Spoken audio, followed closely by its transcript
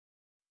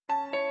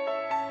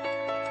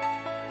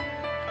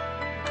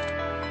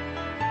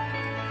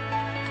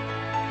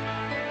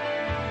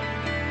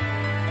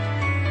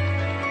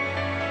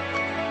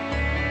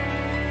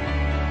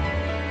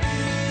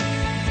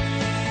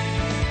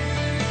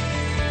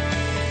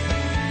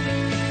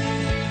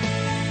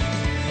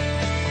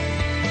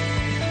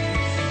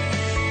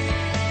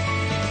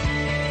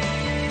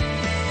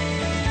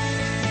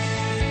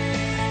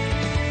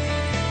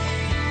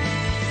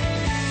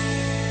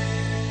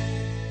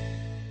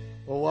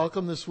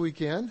welcome this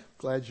weekend.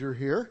 Glad you're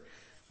here. I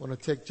want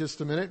to take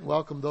just a minute and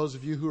welcome those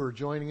of you who are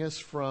joining us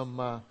from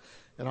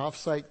an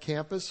off-site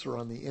campus or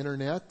on the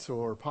internet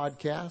or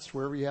podcast,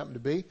 wherever you happen to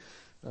be.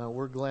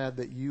 We're glad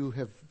that you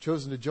have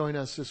chosen to join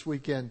us this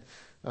weekend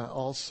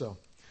also.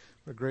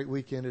 What a great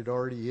weekend it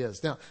already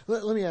is. Now,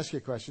 let me ask you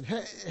a question.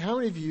 How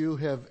many of you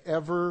have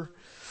ever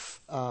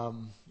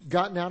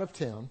gotten out of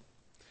town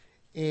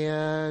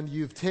and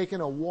you've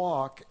taken a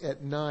walk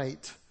at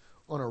night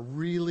on a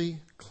really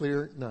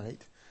clear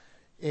night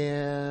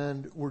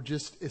and were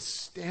just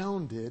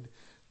astounded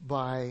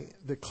by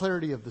the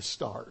clarity of the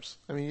stars?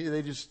 I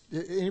mean,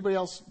 anybody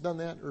else done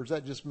that, or is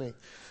that just me?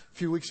 A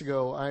few weeks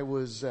ago, I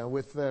was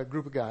with a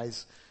group of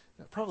guys,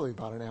 probably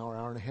about an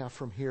hour and a half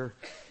from here.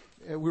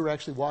 We were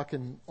actually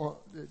walking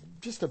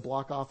just a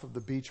block off of the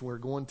beach, and we were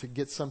going to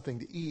get something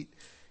to eat.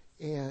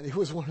 And it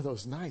was one of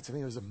those nights. I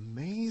mean, it was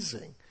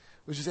amazing.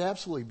 It was just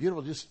absolutely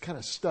beautiful, just kind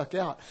of stuck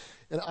out.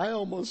 And I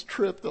almost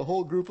tripped a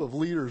whole group of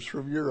leaders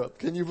from Europe.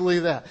 Can you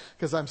believe that?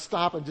 Because I'm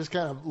stopping, just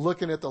kind of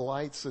looking at the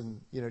lights and,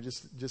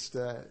 just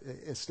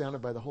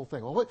astounded by the whole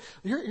thing. Well,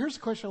 here's the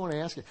question I want to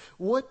ask you.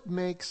 What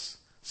makes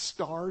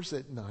stars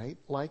at night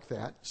like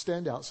that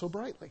stand out so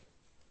brightly?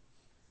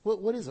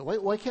 What is it?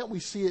 Why can't we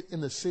see it in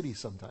the city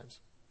sometimes?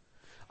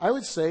 I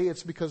would say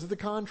it's because of the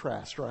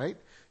contrast, right?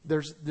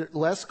 There's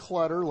less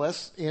clutter,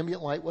 less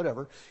ambient light,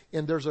 whatever,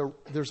 and there's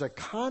a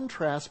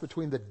contrast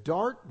between the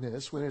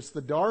darkness when it's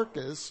the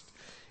darkest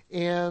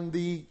and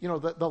the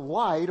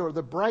light or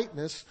the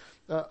brightness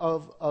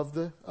of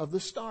the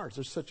stars.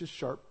 There's such a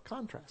sharp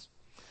contrast.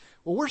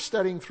 Well, we're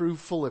studying through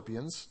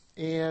Philippians,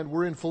 and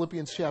we're in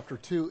Philippians chapter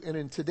 2, and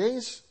in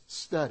today's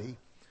study,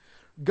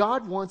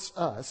 God wants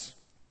us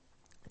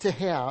to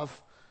have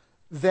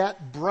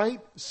that bright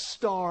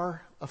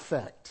star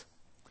effect.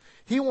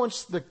 He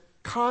wants the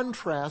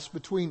contrast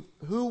between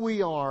who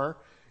we are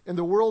and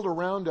the world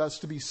around us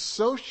to be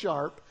so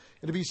sharp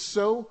and to be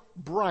so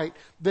bright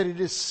that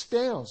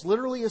it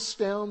literally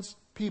astounds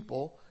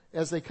people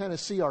as they kind of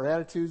see our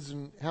attitudes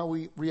and how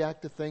we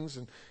react to things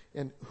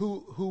and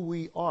who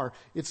we are.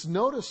 It's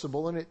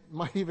noticeable, and it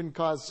might even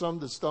cause some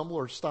to stumble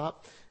or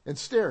stop and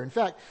stare. In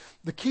fact,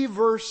 the key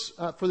verse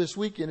for this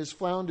weekend is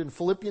found in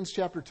Philippians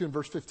chapter 2 and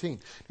verse 15.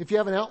 If you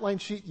have an outline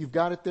sheet, you've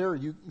got it there, or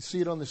you can see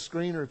it on the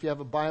screen, or if you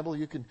have a Bible,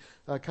 you can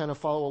kind of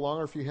follow along,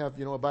 or if you have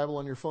a Bible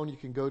on your phone, you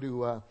can go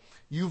to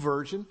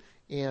YouVersion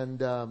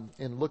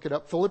and look it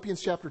up.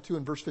 Philippians chapter 2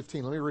 and verse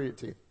 15. Let me read it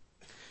to you.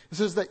 It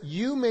says that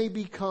you may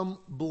become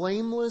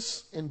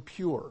blameless and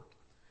pure,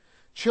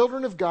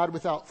 children of God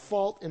without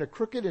fault in a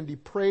crooked and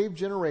depraved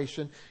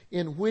generation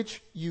in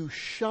which you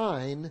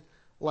shine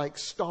like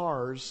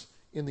stars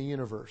in the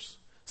universe.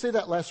 Say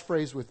that last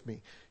phrase with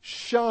me.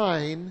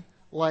 Shine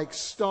like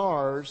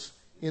stars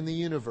in the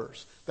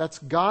universe. That's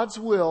God's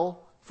will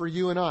for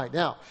you and I.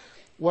 Now,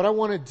 what I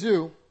want to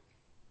do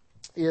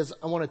is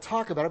I want to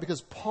talk about it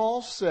because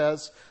Paul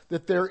says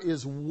that there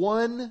is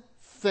one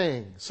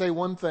thing. Say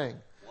one thing.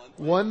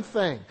 One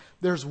thing.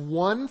 There's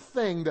one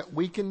thing that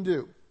we can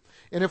do.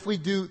 And if we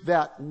do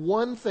that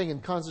one thing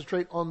and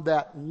concentrate on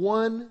that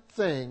one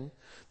thing,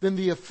 then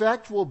the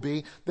effect will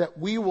be that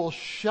we will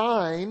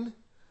shine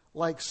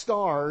like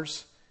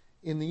stars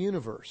in the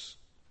universe.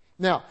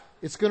 Now,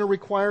 it's going to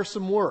require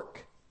some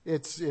work.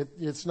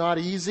 It's not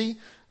easy.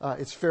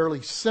 It's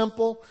fairly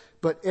simple.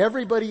 But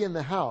everybody in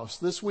the house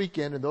this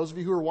weekend, and those of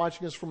you who are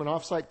watching us from an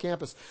off-site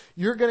campus,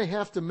 you're going to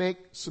have to make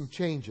some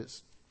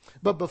changes.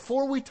 But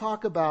before we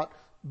talk about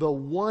the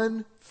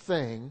one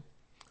thing,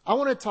 I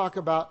want to talk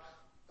about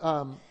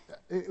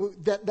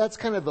that's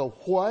kind of the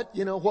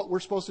what we're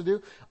supposed to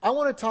do. I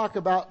want to talk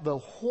about the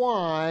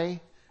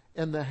why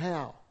and the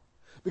how.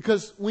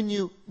 Because when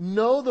you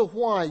know the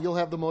why, you'll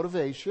have the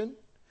motivation.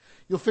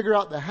 You'll figure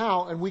out the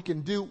how, and we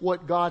can do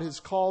what God has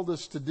called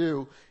us to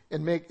do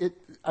and make it.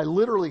 I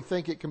literally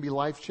think it can be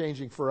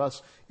life-changing for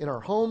us in our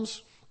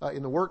homes,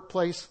 in the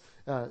workplace,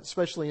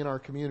 especially in our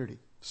community.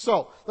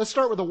 So let's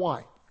start with the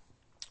why.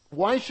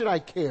 Why should I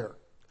care?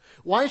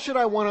 Why should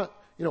I want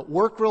to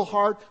work real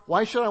hard?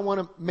 Why should I want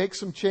to make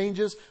some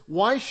changes?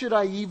 Why should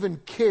I even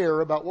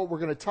care about what we're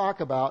going to talk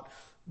about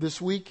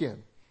this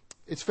weekend?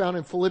 It's found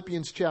in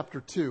Philippians chapter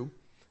 2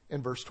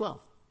 and verse 12.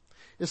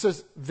 It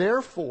says,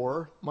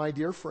 "Therefore, my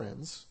dear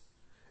friends,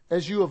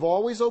 as you have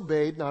always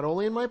obeyed, not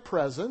only in my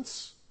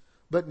presence,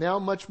 but now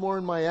much more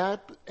in my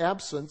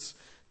absence,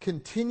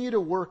 continue to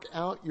work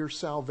out your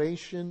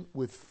salvation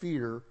with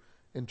fear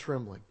and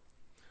trembling."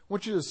 I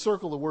want you to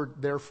circle the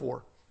word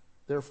therefore.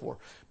 Therefore,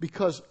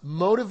 because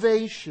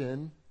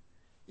motivation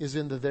is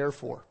in the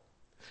therefore.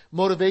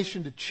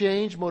 Motivation to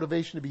change,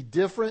 motivation to be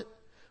different,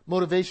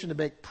 motivation to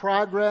make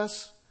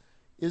progress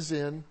is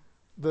in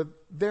the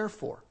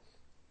therefore.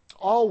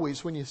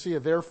 Always when you see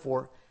a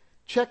therefore,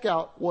 check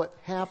out what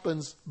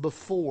happens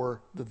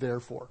before the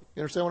therefore.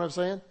 You understand what I'm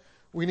saying?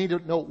 We need to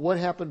know what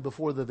happened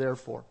before the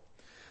therefore.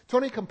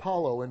 Tony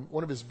Campolo, in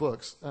one of his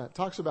books,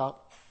 talks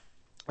about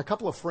a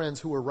couple of friends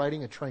who were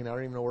riding a train. I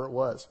don't even know where it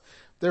was.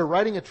 They were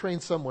riding a train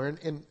somewhere,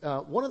 and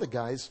one of the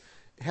guys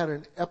had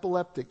an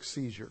epileptic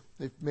seizure.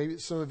 If maybe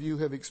some of you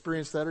have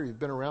experienced that or you've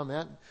been around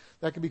that.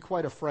 That can be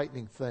quite a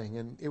frightening thing.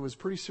 And it was a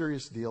pretty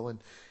serious deal.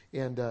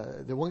 And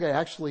the one guy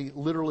actually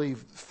literally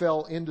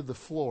fell into the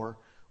floor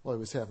while he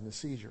was having the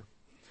seizure.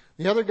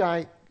 The other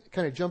guy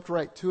kind of jumped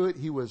right to it.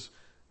 He was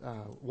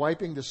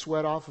wiping the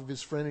sweat off of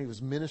his friend. And he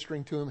was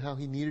ministering to him how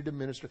he needed to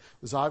minister.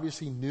 It was obvious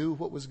he knew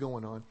what was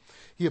going on.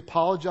 He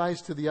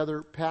apologized to the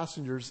other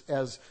passengers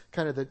as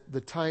kind of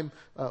the time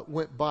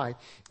went by.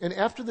 And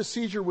after the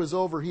seizure was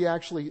over, he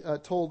actually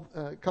told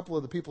a couple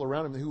of the people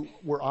around him who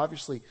were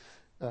obviously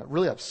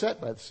really upset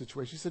by the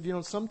situation. He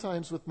said,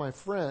 sometimes with my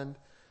friend,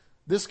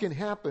 this can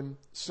happen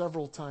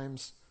several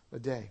times a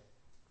day.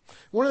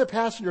 One of the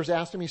passengers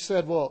asked him, he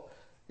said, well,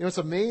 it's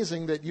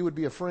amazing that you would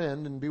be a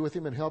friend and be with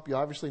him and help. You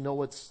obviously know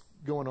what's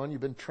going on.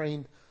 You've been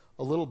trained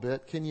a little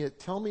bit. Can you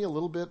tell me a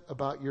little bit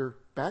about your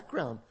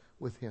background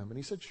with him? And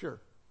he said, sure.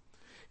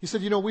 He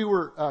said, we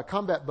were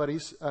combat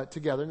buddies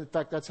together. And in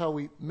fact, that's how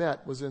we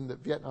met, was in the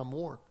Vietnam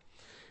War.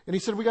 And he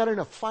said, we got in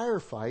a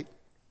firefight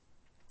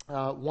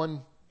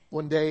one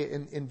day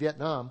in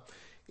Vietnam.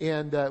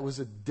 And it was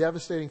a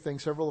devastating thing.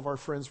 Several of our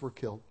friends were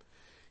killed.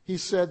 He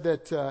said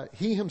that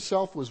he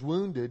himself was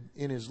wounded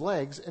in his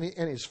legs, and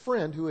his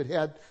friend, who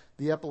had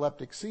the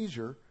epileptic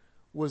seizure,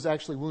 was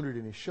actually wounded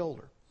in his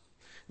shoulder.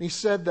 And he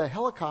said the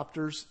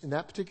helicopters, in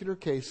that particular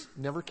case,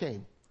 never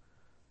came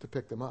to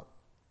pick them up.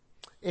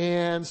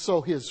 And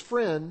so his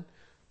friend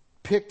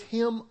picked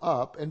him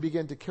up and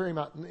began to carry him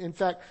out. In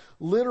fact,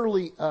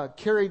 literally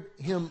carried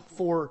him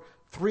for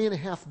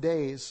 3.5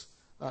 days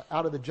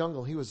out of the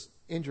jungle. He was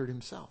injured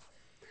himself.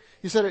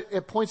 He said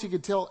at points he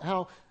could tell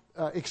how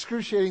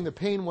excruciating the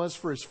pain was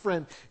for his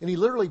friend. And he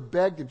literally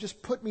begged him,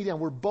 just put me down.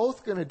 We're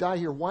both going to die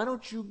here. Why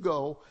don't you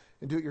go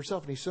and do it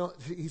yourself? And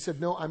he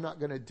said, no, I'm not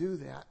going to do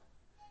that.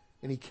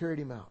 And he carried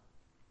him out.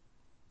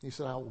 He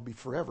said, I will be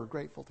forever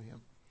grateful to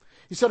him.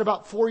 He said,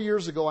 about 4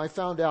 years ago, I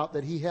found out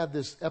that he had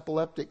this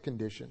epileptic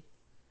condition.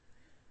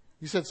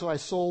 He said, so I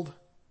sold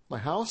my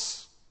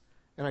house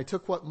and I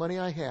took what money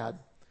I had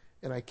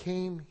and I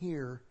came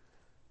here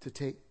to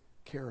take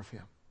care of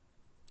him.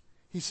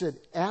 He said,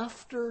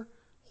 after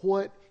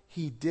what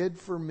he did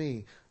for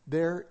me,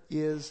 there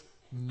is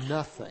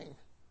nothing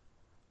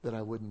that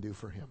I wouldn't do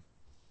for him.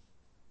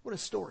 What a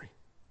story.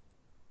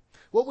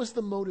 What was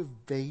the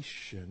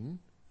motivation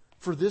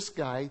for this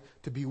guy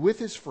to be with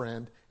his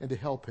friend and to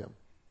help him?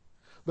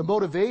 The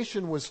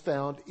motivation was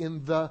found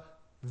in the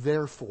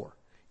therefore,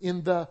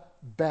 in the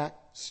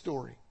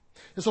backstory.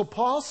 And so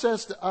Paul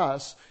says to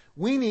us,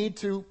 we need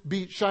to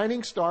be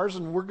shining stars,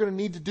 and we're going to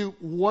need to do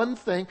one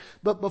thing.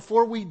 But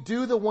before we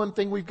do the one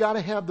thing, we've got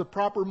to have the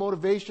proper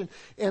motivation.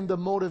 And the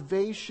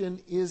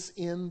motivation is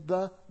in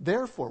the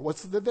therefore.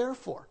 What's the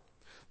therefore?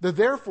 The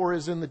therefore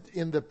is in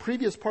the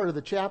previous part of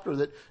the chapter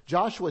that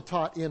Joshua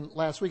taught in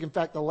last week. In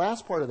fact, the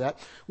last part of that,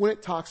 when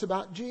it talks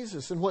about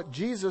Jesus and what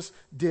Jesus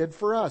did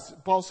for us.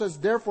 Paul says,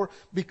 therefore,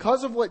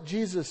 because of what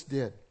Jesus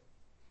did.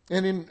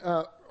 And in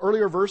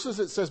earlier verses,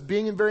 it says,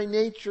 being in very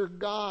nature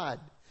God.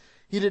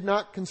 He did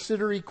not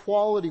consider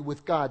equality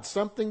with God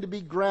something to be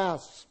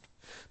grasped,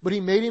 but he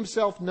made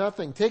himself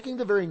nothing. Taking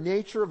the very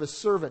nature of a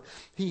servant,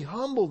 he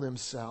humbled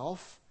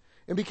himself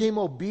and became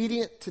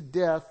obedient to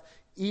death,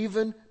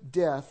 even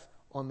death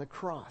on the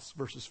cross.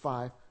 Verses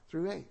 5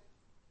 through 8.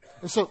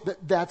 And so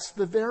that's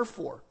the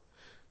therefore.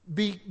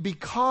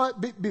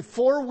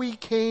 Before we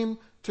came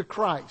to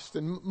Christ,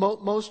 and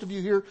most of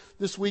you here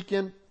this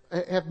weekend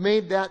have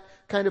made that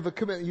kind of a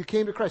commitment. You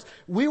came to Christ.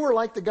 We were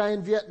like the guy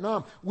in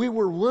Vietnam. We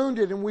were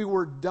wounded and we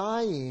were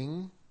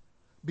dying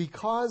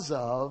because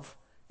of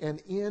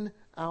and in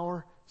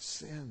our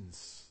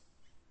sins.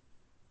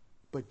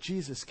 But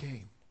Jesus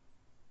came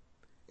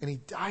and he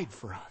died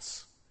for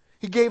us.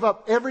 He gave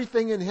up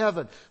everything in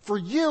heaven for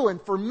you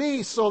and for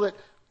me so that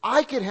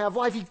I could have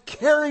life. He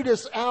carried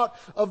us out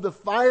of the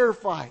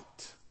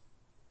firefight.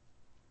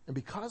 And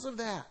because of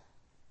that,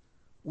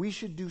 we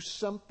should do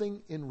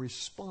something in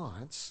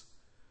response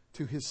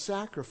to his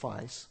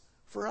sacrifice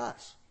for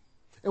us.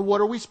 And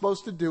what are we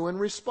supposed to do in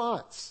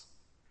response?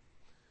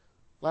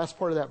 Last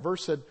part of that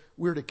verse said,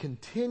 we're to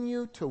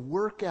continue to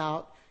work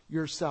out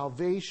your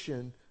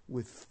salvation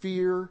with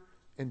fear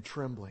and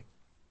trembling.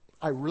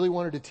 I really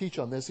wanted to teach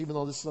on this, even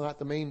though this is not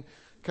the main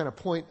kind of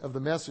point of the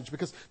message,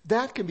 because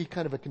that can be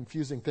kind of a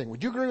confusing thing.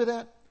 Would you agree with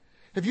that?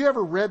 Have you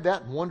ever read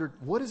that and wondered,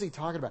 what is he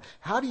talking about?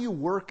 How do you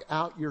work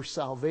out your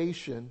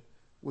salvation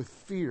with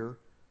fear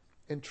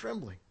and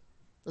trembling?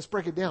 Let's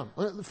break it down.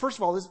 First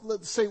of all,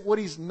 let's say what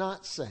he's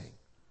not saying.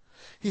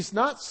 He's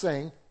not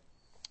saying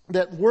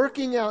that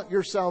working out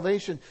your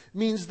salvation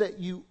means that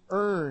you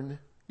earn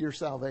your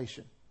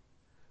salvation.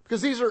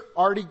 Because these are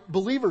already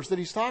believers that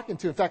he's talking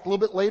to. In fact, a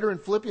little bit later in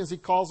Philippians, he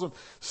calls them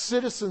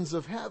citizens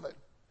of heaven.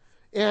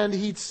 And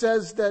he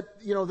says that,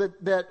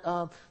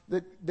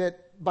 that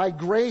by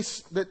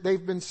grace that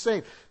they've been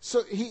saved.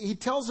 So he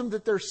tells them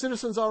that they're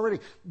citizens already.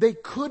 They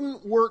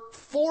couldn't work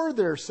for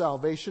their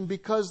salvation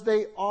because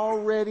they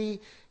already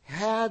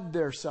had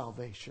their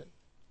salvation.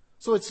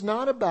 So it's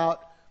not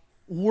about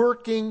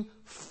working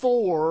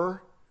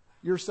for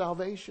your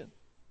salvation.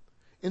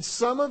 And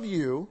some of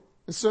you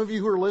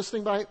who are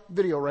listening by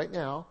video right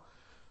now,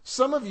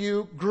 some of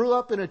you grew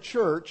up in a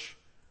church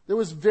that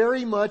was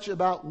very much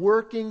about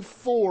working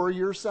for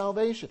your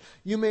salvation.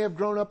 You may have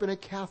grown up in a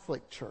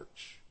Catholic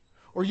church,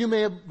 or you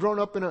may have grown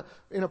up in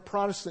a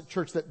Protestant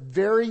church that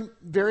very,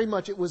 very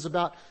much it was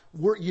about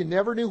work. You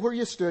never knew where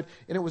you stood,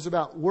 and it was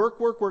about work,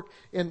 work, work.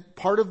 And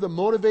part of the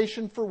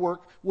motivation for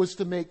work was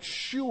to make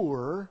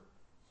sure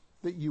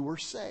that you were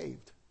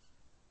saved.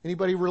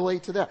 Anybody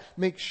relate to that?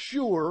 Make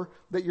sure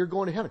that you're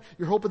going to heaven.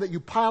 You're hoping that you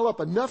pile up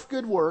enough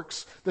good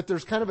works that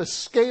there's kind of a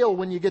scale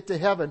when you get to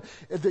heaven,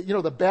 that,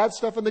 the bad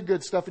stuff and the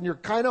good stuff, and you're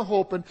kind of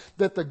hoping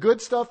that the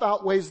good stuff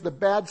outweighs the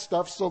bad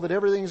stuff so that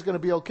everything's going to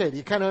be okay. Do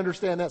you kind of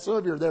understand that? Some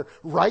of you are there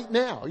right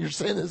now. You're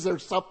saying, is there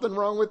something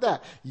wrong with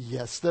that?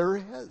 Yes, there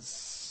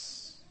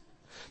is.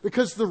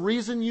 Because the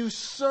reason you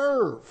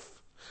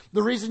serve,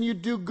 the reason you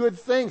do good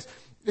things,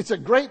 it's a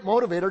great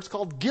motivator. It's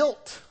called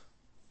guilt.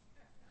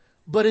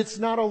 But it's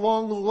not a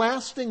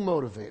long-lasting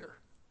motivator.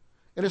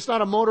 And it's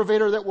not a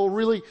motivator that will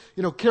really,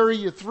 carry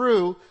you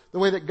through the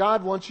way that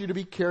God wants you to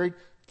be carried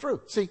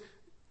through. See,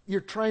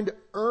 you're trying to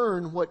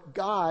earn what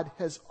God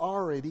has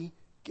already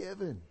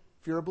given,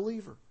 if you're a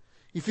believer.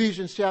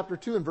 Ephesians chapter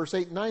 2 and verse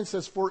 8 and 9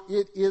 says, "For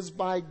it is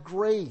by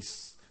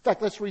grace." In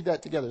fact, let's read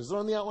that together. Is it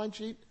on the outline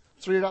sheet?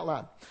 Let's read it out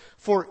loud.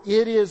 "For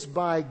it is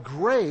by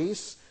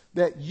grace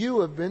that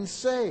you have been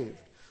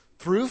saved,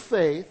 through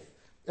faith,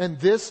 and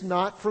this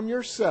not from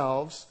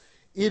yourselves.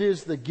 It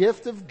is the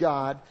gift of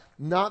God,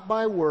 not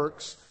by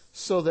works,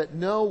 so that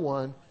no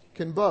one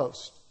can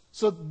boast."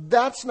 So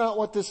that's not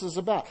what this is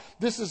about.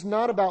 This is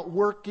not about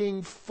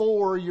working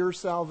for your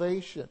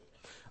salvation.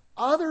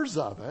 Others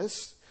of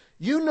us,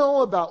 you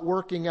know about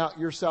working out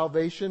your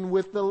salvation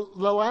with the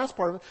last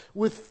part of it,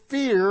 with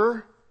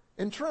fear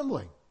and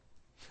trembling.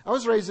 I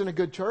was raised in a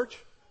good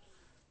church,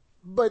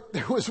 but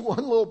there was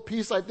one little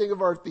piece, I think,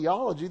 of our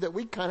theology that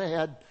we kind of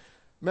had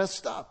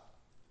messed up.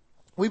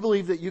 We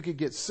believed that you could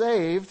get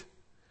saved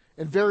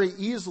and very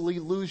easily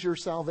lose your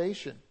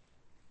salvation.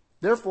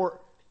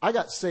 Therefore, I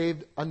got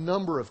saved a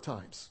number of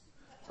times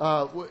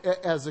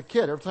as a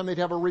kid. Every time they'd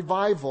have a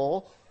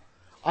revival,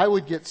 I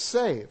would get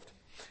saved.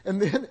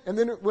 And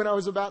then when I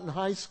was about in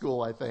high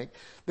school, I think,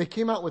 they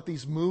came out with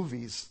these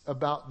movies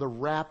about the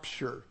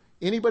rapture.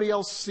 Anybody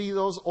else see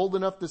those, old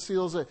enough to see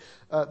those?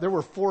 There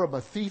were 4 of them,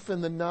 A Thief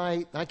in the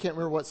Night. I can't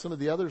remember what some of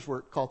the others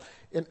were called.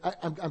 And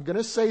I'm going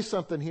to say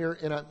something here,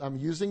 and I'm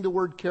using the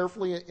word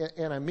carefully,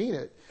 and I mean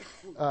it.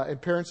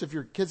 And parents, if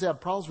your kids have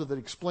problems with it,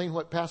 explain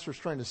what pastor's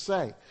trying to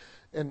say,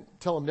 and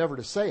tell them never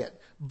to say it.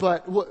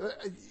 But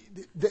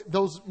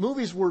those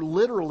movies were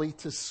literally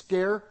to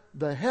scare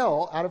the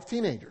hell out of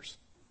teenagers,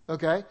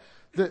 okay?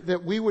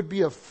 That we would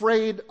be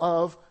afraid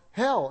of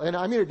hell. And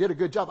I mean, it did a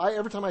good job.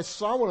 Every time I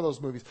saw one of those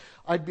movies,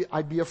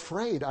 I'd be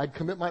afraid. I'd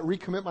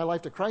recommit my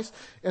life to Christ.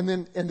 And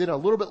then a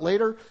little bit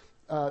later,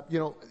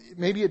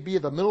 maybe it'd be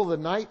in the middle of the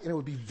night and it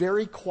would be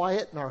very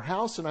quiet in our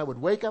house. And I would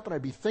wake up and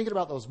I'd be thinking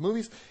about those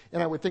movies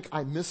and I would think,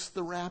 I missed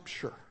the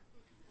rapture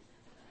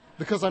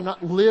because I'm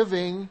not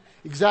living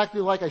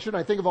exactly like I should.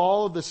 And I think of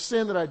all of the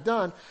sin that I'd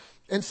done.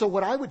 And so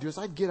what I would do is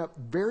I'd get up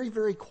very,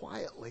 very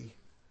quietly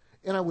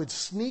and I would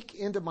sneak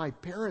into my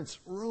parents'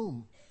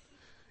 room.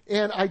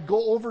 And I'd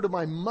go over to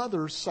my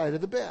mother's side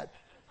of the bed.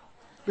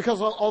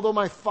 Because although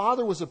my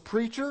father was a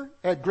preacher,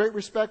 I had great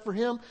respect for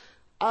him,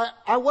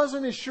 I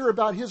wasn't as sure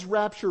about his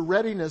rapture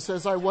readiness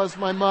as I was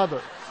my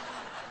mother.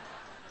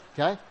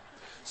 Okay?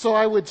 So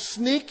I would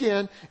sneak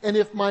in, and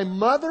if my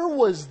mother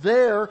was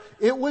there,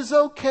 it was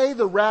okay.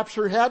 The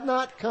rapture had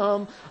not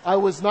come. I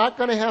was not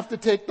going to have to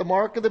take the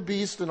mark of the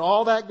beast and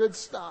all that good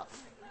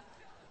stuff.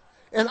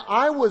 And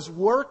I was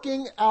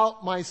working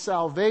out my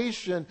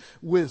salvation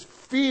with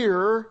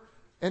fear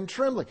and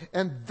trembling.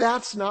 And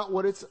that's not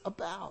what it's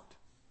about.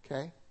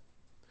 Okay?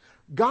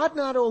 God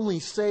not only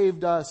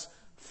saved us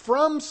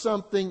from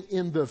something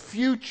in the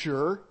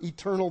future,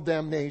 eternal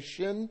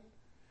damnation,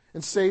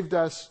 and saved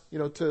us,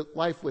 to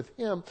life with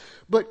Him,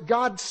 but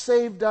God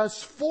saved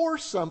us for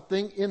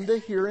something in the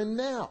here and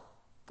now.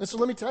 And so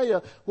let me tell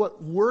you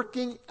what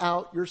working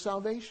out your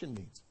salvation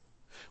means.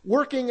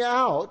 Working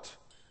out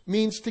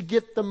means to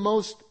get the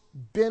most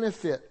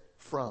benefit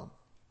from.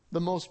 The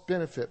most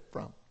benefit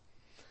from.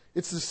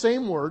 It's the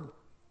same word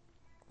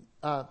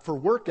for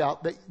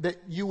workout that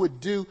you would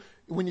do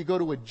when you go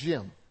to a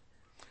gym.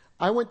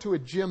 I went to a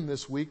gym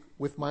this week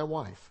with my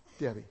wife,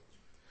 Debbie.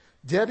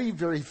 Debbie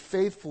very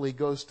faithfully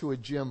goes to a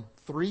gym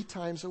 3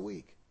 times a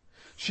week.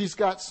 She's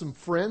got some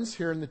friends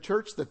here in the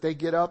church that they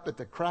get up at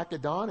the crack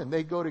of dawn and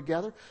they go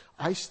together.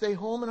 I stay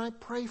home and I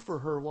pray for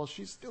her while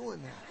she's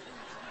doing that.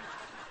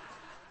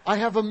 I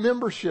have a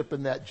membership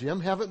in that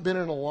gym, haven't been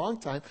in a long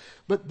time,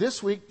 but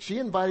this week she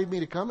invited me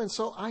to come and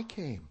so I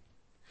came.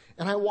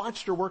 And I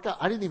watched her work out.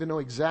 I didn't even know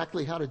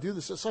exactly how to do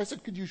this. So I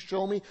said, could you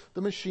show me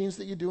the machines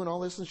that you do and all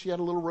this? And she had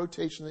a little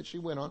rotation that she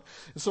went on.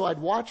 And so I'd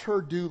watch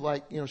her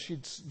do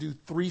she'd do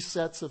 3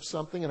 sets of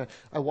something. And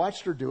I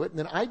watched her do it. And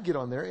then I'd get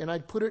on there and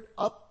I'd put it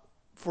up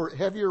for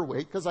heavier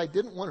weight because I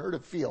didn't want her to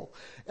feel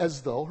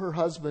as though her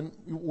husband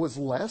was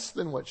less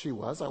than what she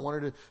was. I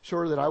wanted to show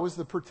her that I was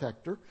the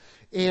protector.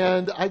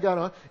 And I got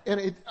on,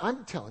 and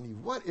I'm telling you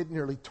what, it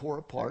nearly tore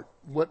apart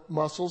what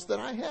muscles that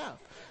I have.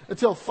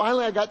 Until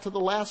finally I got to the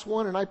last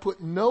one and I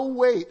put no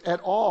weight at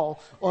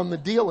all on the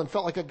deal and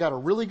felt like I got a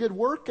really good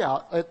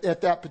workout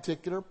at that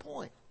particular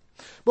point.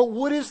 But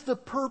what is the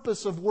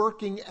purpose of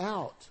working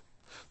out?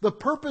 The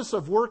purpose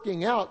of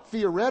working out,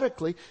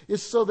 theoretically,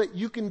 is so that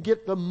you can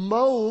get the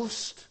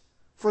most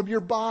from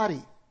your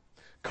body.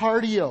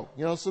 Cardio,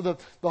 so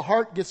the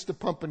heart gets to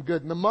pumping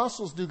good and the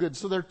muscles do good,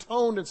 so they're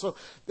toned, and so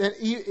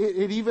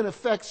it even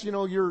affects,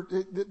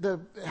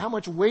 how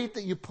much weight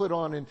that you put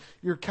on and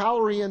your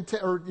calorie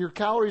or your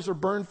calories are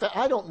burned fat.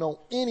 I don't know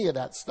any of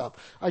that stuff.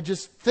 I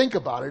just think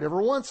about it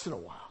every once in a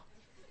while.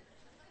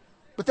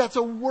 But that's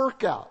a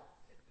workout.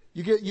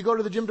 You go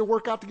to the gym to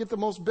work out to get the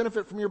most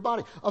benefit from your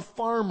body. A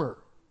farmer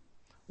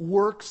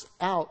works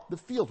out the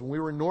field. When we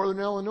were in northern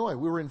Illinois,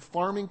 we were in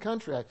farming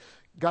country. I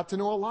got to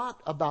know a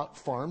lot about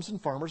farms and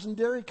farmers and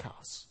dairy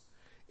cows.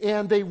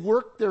 And they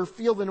work their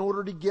field in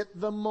order to get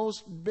the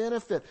most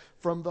benefit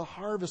from the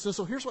harvest. And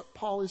so here's what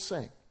Paul is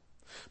saying.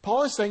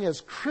 Paul is saying,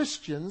 as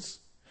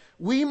Christians,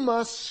 we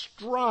must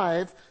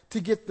strive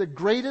to get the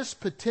greatest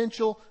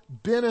potential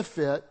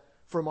benefit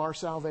from our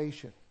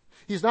salvation.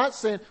 He's not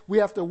saying we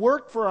have to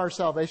work for our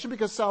salvation,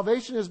 because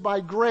salvation is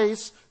by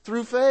grace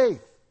through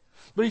faith.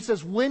 But he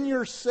says when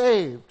you're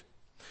saved,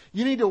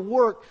 you need to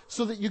work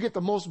so that you get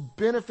the most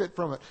benefit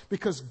from it,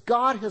 because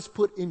God has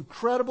put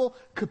incredible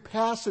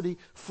capacity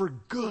for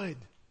good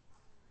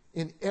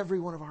in every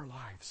one of our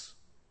lives.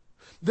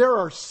 There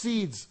are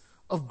seeds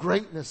of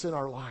greatness in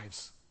our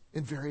lives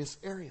in various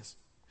areas.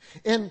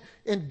 And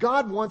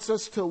God wants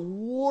us to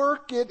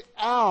work it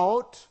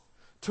out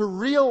to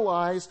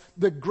realize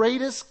the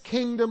greatest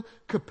kingdom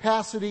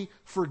capacity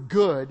for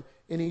good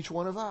in each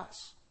one of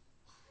us.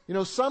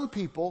 Some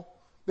people,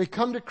 they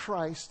come to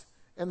Christ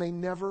and they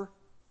never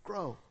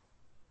grow.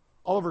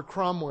 Oliver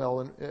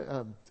Cromwell,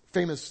 a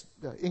famous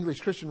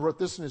English Christian, wrote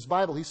this in his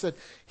Bible. He said,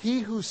 "He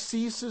who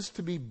ceases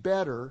to be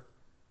better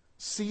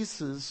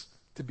ceases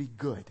to be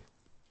good."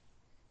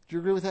 Do you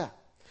agree with that?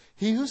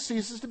 He who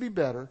ceases to be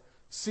better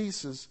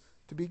ceases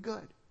to be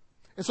good.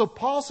 And so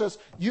Paul says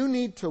you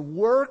need to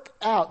work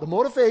out. The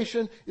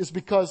motivation is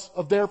because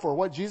of, therefore,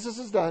 what Jesus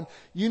has done.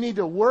 You need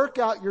to work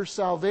out your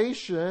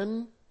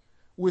salvation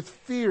with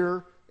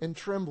fear and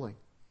trembling.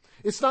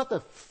 It's not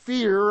the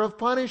fear of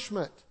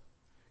punishment.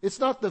 It's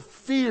not the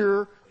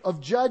fear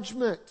of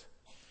judgment.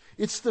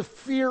 It's the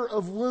fear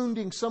of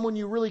wounding someone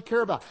you really care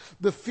about.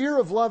 The fear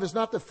of love is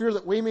not the fear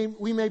that we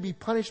may be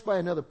punished by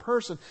another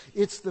person.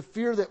 It's the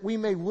fear that we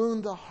may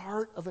wound the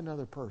heart of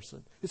another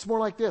person. It's more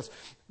like this.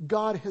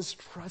 God has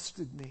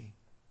trusted me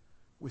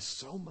with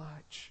so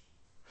much.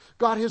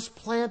 God has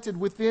planted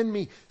within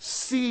me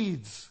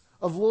seeds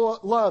of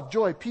love,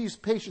 joy, peace,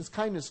 patience,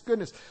 kindness,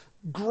 goodness,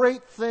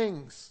 great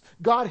things.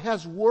 God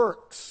has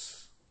works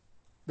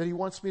that He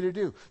wants me to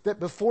do. That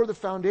before the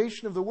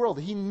foundation of the world,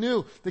 He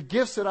knew the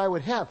gifts that I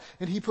would have.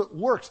 And He put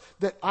works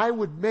that I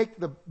would make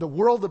the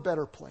world a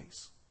better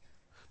place.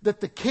 That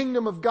the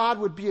kingdom of God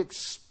would be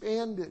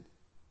expanded.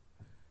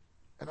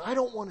 And I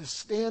don't want to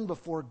stand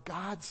before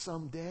God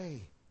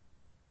someday.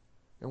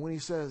 And when He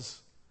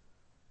says,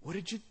 "What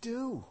did you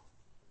do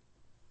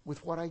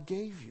with what I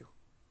gave you?"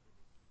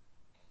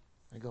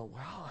 I go,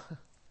 "Well,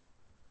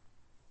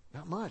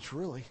 not much,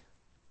 really.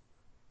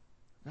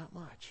 Not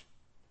much."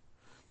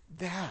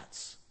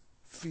 That's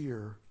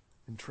fear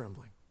and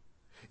trembling.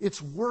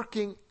 It's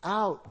working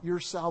out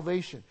your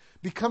salvation,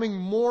 becoming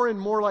more and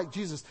more like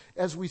Jesus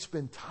as we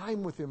spend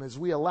time with Him, as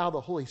we allow the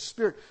Holy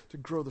Spirit to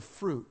grow the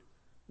fruit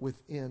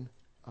within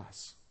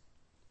us.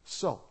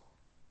 So,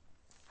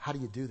 how do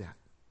you do that?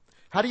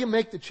 How do you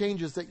make the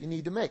changes that you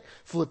need to make?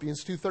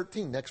 Philippians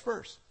 2:13, next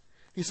verse.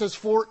 He says,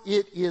 "For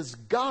it is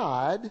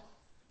God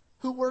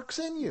who works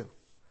in you,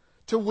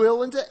 to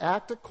will and to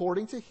act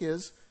according to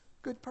His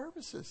good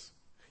purposes."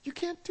 You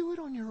can't do it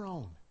on your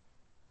own.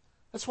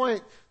 That's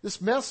why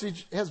this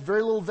message has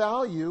very little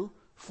value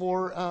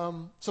for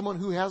someone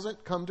who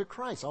hasn't come to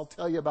Christ. I'll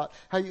tell you about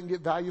how you can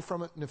get value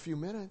from it in a few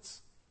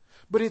minutes.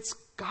 But it's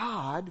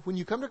God, when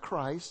you come to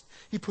Christ,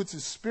 He puts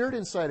His Spirit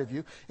inside of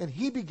you and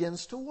He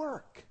begins to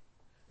work.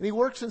 And He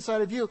works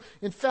inside of you.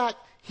 In fact,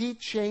 He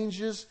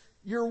changes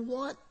your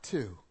want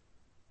to.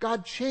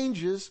 God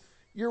changes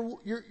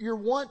your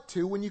want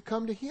to when you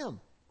come to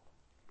Him.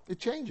 It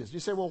changes. You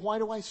say, "Well, why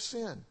do I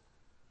sin?"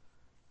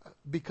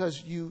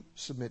 Because you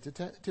submit to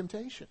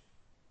temptation.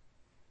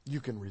 You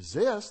can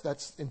resist.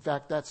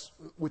 That's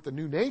with the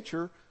new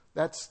nature.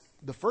 That's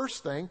the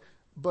first thing.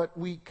 But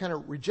we kind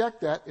of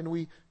reject that and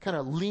we kind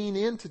of lean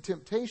into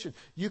temptation.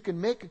 You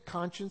can make a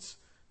conscious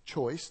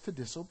choice to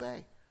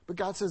disobey. But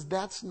God says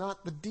that's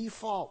not the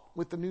default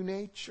with the new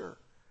nature.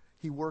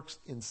 He works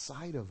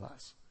inside of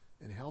us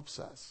and helps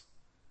us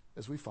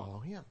as we follow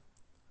Him.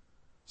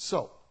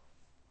 So,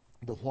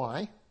 the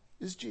why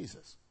is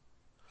Jesus.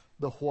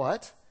 The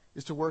what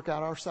is to work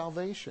out our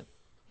salvation.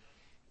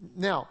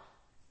 Now,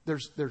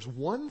 there's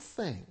one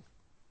thing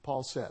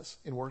Paul says,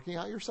 in working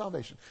out your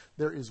salvation,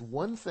 there is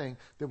one thing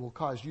that will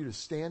cause you to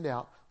stand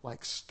out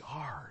like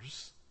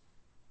stars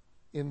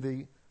in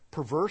the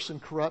perverse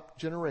and corrupt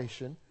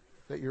generation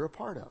that you're a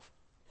part of.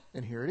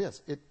 And here it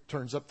is. It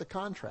turns up the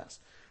contrast.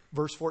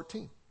 Verse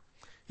 14.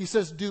 He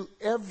says, do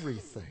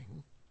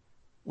everything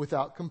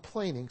without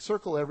complaining.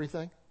 Circle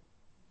everything.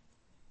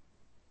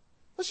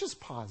 Let's just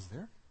pause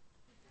there.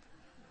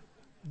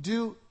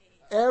 Do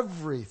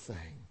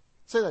everything.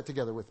 Say that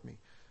together with me.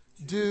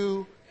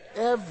 Do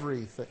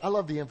everything. I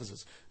love the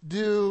emphasis.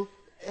 Do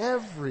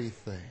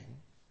everything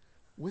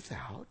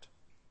without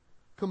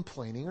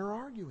complaining or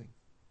arguing,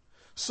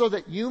 so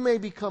that you may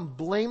become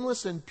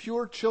blameless and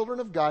pure children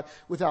of God,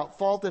 without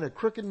fault in a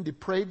crooked and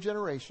depraved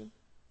generation,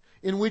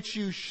 in which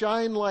you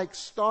shine like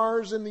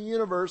stars in the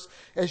universe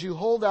as you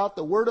hold out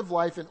the word of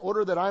life, in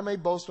order that I may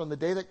boast on the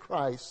day of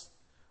Christ,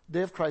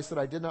 that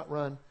I did not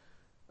run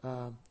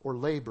or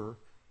labor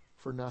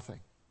for nothing.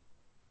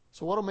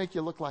 So what will make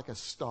you look like a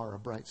star, a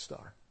bright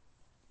star?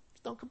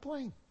 Just don't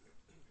complain.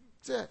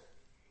 That's it.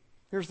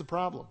 Here's the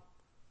problem.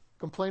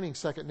 Complaining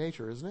second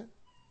nature, isn't it?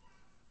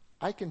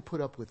 I can put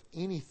up with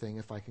anything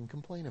if I can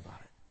complain about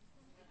it.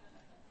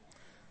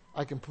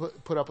 I can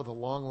put up with a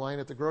long line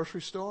at the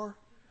grocery store.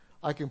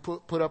 I can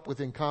put up with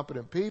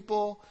incompetent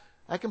people.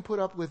 I can put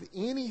up with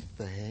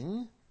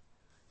anything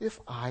if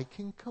I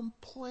can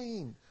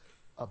complain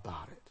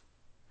about it.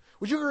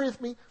 Would you agree with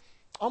me?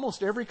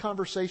 Almost every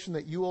conversation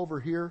that you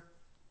overhear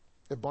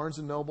at Barnes &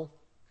 Noble,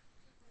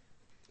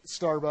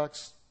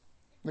 Starbucks,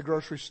 in the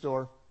grocery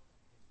store,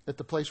 at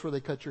the place where they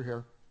cut your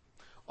hair,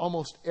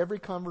 almost every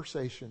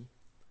conversation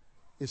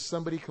is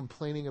somebody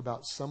complaining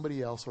about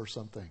somebody else or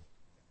something.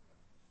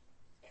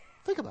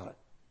 Think about it.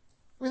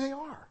 I mean, they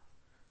are.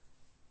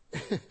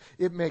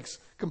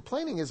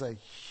 Complaining is a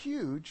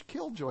huge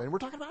killjoy. And we're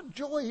talking about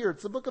joy here.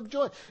 It's the book of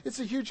joy. It's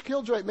a huge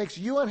killjoy. It makes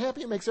you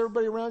unhappy. It makes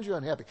everybody around you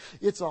unhappy.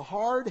 It's a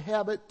hard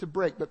habit to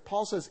break. But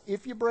Paul says,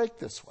 if you break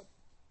this one,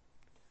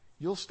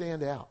 you'll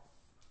stand out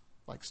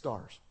like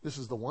stars. This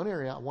is the one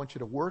area I want you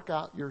to work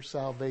out your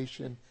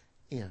salvation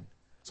in.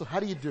 So how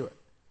do you do it?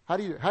 How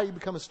do you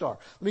become a star?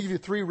 Let me give you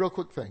 3 real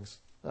quick things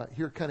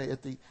here kind of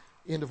at the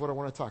end of what I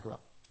want to talk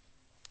about.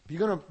 If you're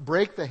going to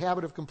break the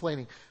habit of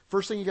complaining,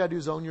 first thing you got to do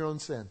is own your own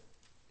sin.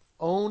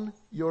 Own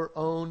your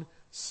own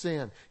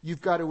sin.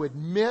 You've got to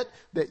admit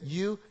that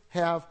you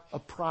have a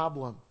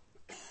problem.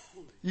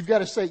 You've got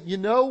to say, you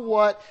know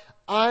what?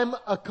 I'm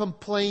a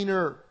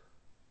complainer.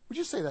 Would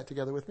you say that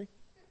together with me?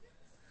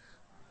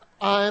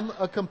 I'm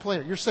a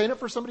complainer. You're saying it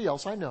for somebody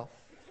else, I know.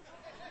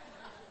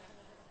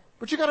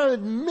 But you got to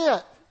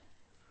admit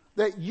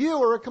that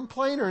you are a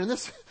complainer. And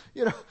this,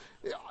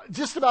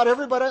 just about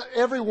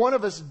every one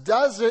of us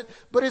does it,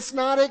 but it's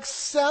not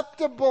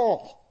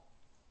acceptable.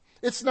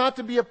 It's not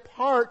to be a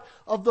part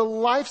of the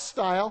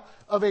lifestyle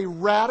of a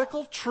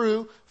radical,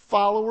 true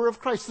follower of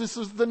Christ. This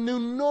is the new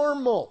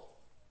normal.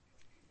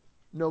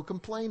 No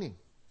complaining.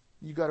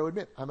 You got to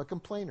admit, I'm a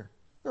complainer.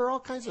 There are all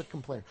kinds of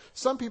complainers.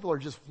 Some people are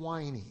just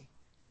whiny.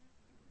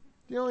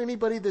 Do you know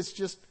anybody that's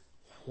just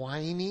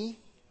whiny?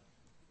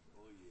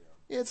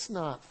 It's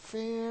not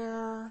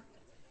fair.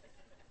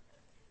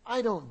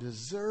 I don't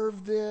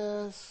deserve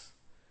this.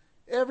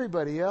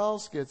 Everybody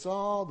else gets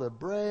all the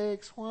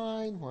breaks.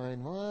 Whine,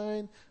 whine,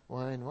 whine,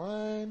 whine,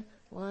 whine,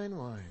 whine,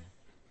 whine.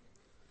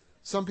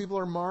 Some people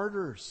are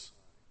martyrs.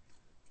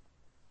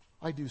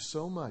 I do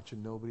so much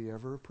and nobody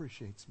ever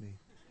appreciates me.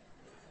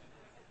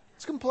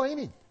 It's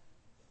complaining.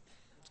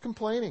 It's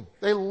complaining.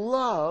 They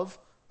love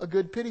a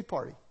good pity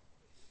party.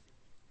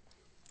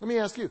 Let me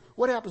ask you,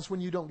 what happens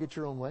when you don't get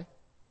your own way?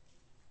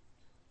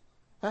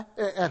 Huh?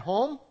 At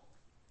home?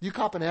 You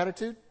cop an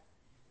attitude?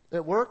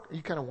 At work? Are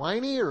you kind of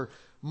whiny or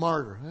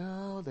martyr?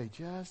 Oh, they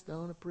just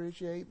don't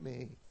appreciate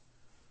me.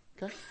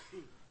 Okay?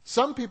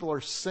 Some people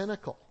are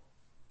cynical.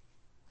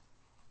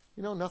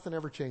 Nothing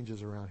ever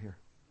changes around here.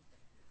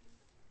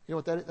 You know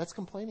what that is? That's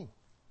complaining.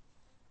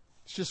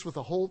 It's just with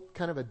a whole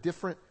kind of a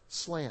different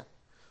slant.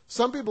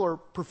 Some people are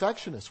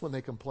perfectionists when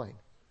they complain.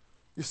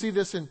 You see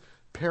this in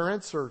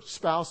parents or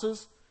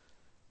spouses.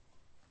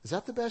 Is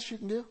that the best you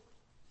can do?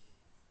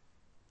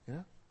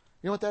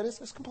 You know what that is?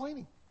 That's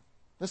complaining.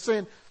 That's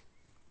saying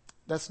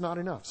that's not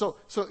enough. So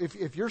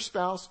if your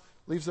spouse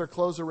leaves their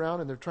clothes around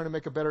and they're trying to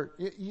make a better,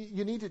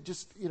 you need to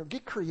just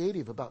get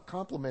creative about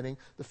complimenting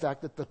the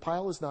fact that the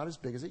pile is not as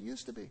big as it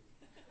used to be.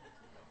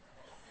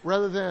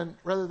 Rather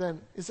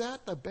than is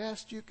that the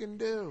best you can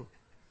do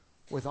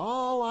with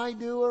all I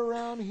do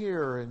around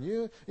here?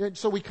 And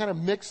so we kind of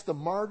mix the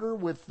martyr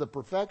with the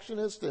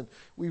perfectionist, and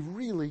we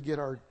really get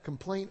our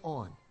complaint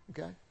on.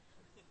 Okay,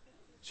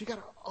 so you got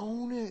to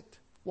own it.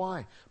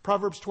 Why?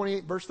 Proverbs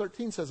 28 verse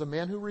 13 says, a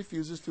man who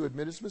refuses to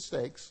admit his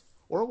mistakes,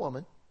 or a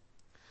woman,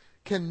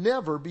 can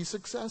never be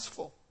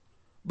successful.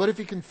 But if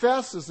he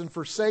confesses and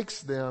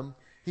forsakes them,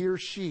 he or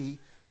she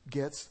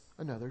gets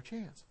another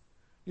chance.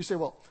 You say,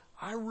 well,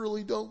 I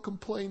really don't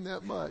complain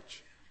that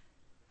much.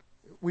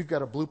 We've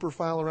got a blooper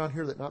file around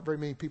here that not very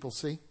many people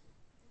see.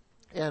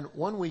 And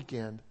one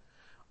weekend,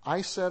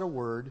 I said a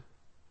word,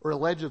 or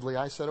allegedly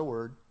I said a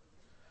word,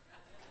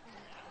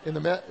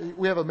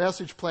 We have a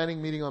message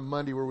planning meeting on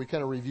Monday where we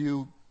kind of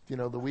review,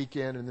 the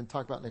weekend and then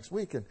talk about next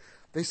week. And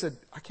they said,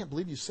 I can't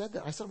believe you said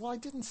that. I said, well, I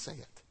didn't say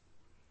it.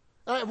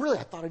 I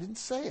thought I didn't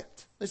say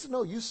it. They said,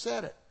 no, you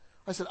said it.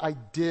 I said, I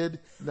did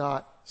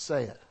not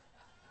say it.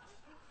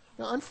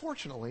 Now,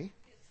 unfortunately,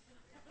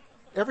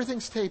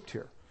 everything's taped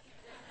here.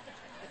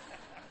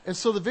 And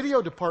so the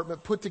video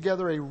department put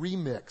together a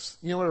remix.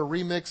 You know what a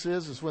remix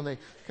is? It's when they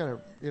kind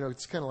of,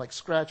 it's kind of like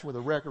scratching with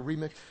a record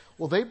remix.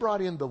 Well, they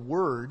brought in the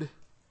word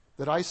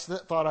that I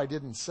thought I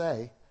didn't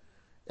say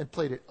and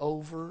played it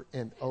over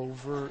and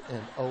over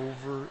and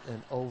over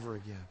and over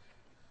again.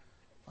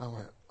 I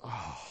went,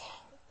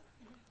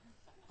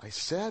 I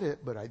said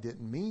it, but I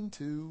didn't mean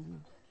to.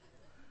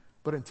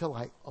 But until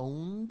I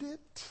owned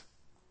it,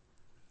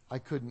 I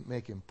couldn't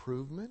make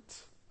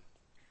improvement.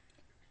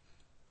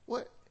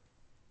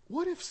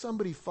 What if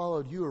somebody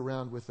followed you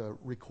around with a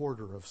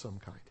recorder of some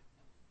kind?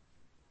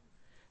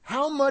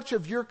 How much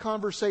of your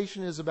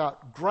conversation is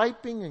about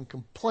griping and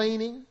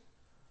complaining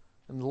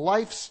and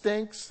life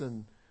stinks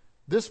and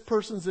this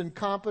person's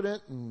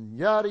incompetent and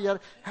yada, yada?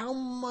 How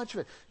much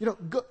of it?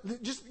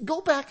 Just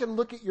go back and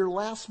look at your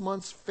last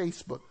month's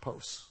Facebook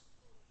posts.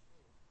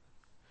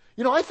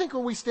 I think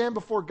when we stand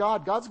before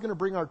God, God's going to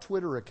bring our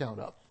Twitter account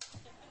up.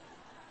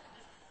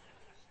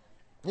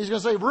 He's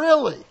going to say,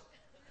 really?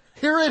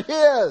 Here it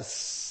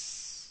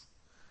is.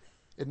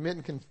 Admit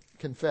and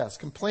confess.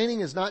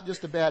 Complaining is not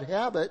just a bad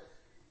habit.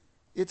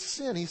 It's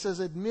sin. He says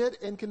admit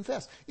and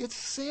confess. It's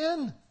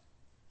sin.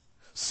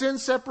 Sin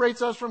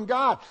separates us from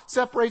God,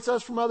 separates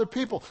us from other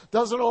people,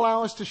 doesn't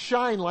allow us to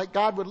shine like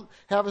God would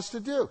have us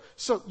to do.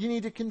 So you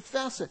need to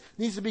confess it. It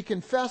needs to be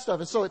confessed of.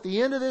 And so at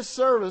the end of this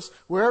service,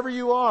 wherever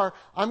you are,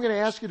 I'm going to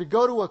ask you to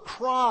go to a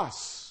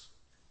cross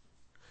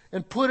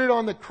and put it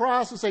on the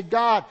cross and say,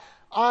 God,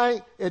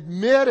 I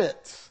admit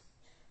it.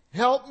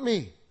 Help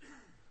me.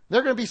 There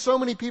are going to be so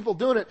many people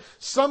doing it.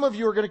 Some of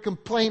you are going to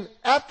complain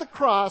at the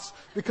cross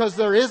because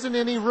there isn't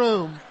any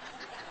room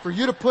for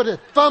you to put a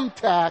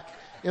thumbtack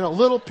in a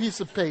little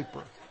piece of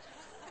paper.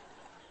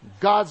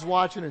 God's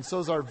watching, and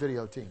so's our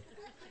video team.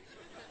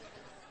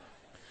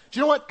 Do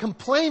you know what?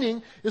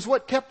 Complaining is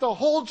what kept a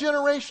whole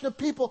generation of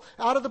people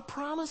out of the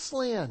promised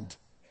land.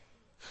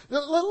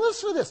 Now,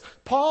 listen to this.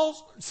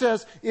 Paul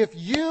says, if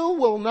you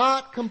will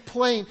not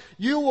complain,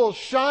 you will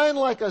shine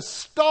like a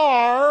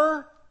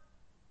star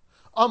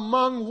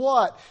among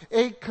what?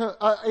 A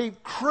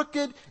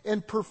crooked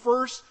and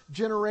perverse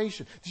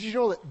generation. Did you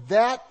know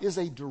that is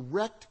a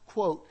direct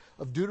quote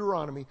of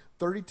Deuteronomy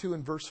 32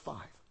 and verse 5?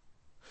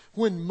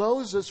 When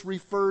Moses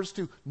refers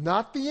to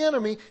not the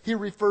enemy, he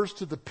refers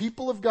to the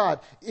people of God,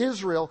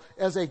 Israel,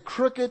 as a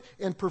crooked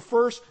and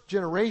perverse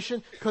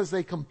generation because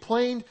they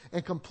complained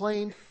and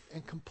complained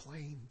and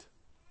complained.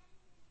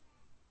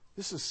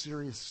 This is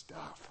serious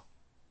stuff.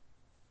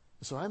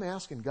 So I'm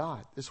asking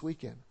God this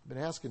weekend, I've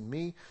been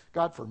asking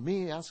God for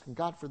me, asking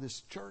God for this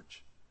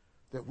church,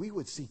 that we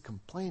would see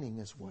complaining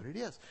as what it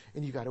is.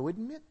 And you got to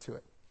admit to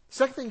it.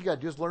 Second thing you got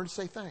to do is learn to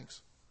say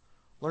thanks.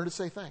 Learn to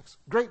say thanks.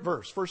 Great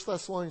verse, 1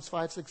 Thessalonians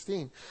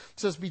 5:16. It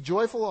says, be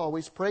joyful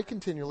always, pray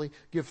continually,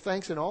 give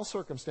thanks in all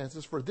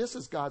circumstances, for this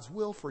is God's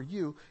will for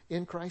you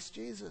in Christ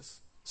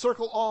Jesus.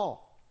 Circle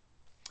all.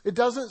 It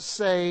doesn't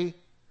say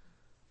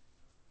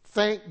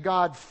thank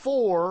God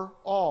for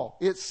all.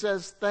 It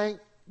says thank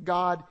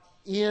God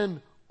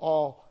in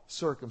all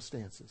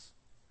circumstances.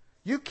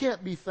 You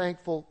can't be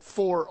thankful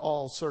for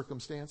all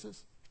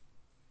circumstances.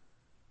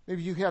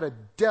 Maybe you had a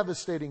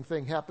devastating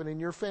thing happen in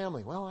your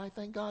family. Well, I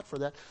thank God for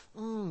that.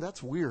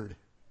 That's weird.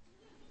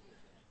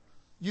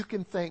 You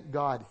can thank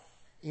God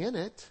in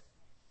it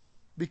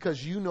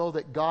because you know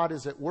that God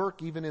is at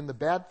work even in the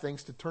bad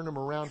things to turn them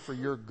around for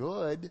your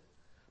good.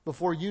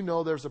 Before you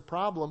know there's a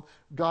problem,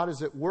 God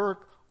is at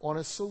work on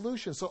a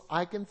solution. So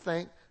I can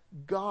thank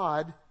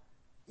God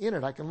in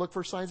it. I can look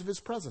for signs of His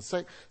presence.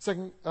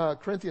 2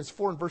 Corinthians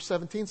 4 and verse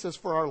 17 says,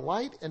 for our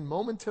light and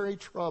momentary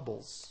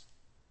troubles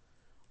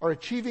are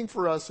achieving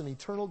for us an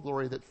eternal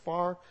glory that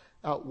far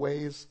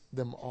outweighs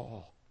them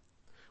all.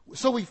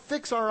 So we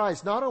fix our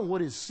eyes not on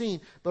what is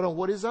seen, but on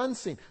what is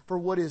unseen. For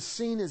what is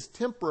seen is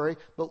temporary,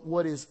 but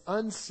what is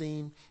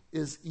unseen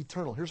is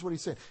eternal. Here's what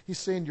he's saying. He's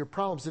saying your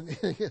problems, and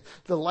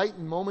the light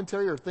and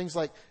momentary are things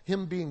like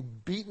him being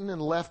beaten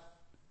and left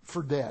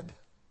for dead,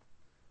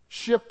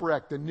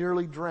 shipwrecked and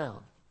nearly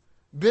drowned,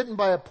 bitten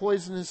by a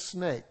poisonous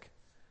snake,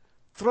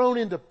 thrown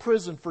into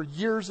prison for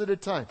years at a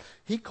time.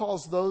 He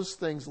calls those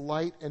things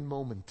light and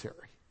momentary.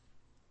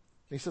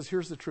 And he says,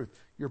 here's the truth.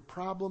 Your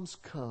problems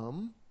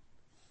come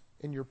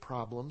and your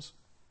problems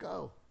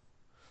go.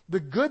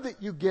 The good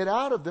that you get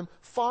out of them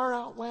far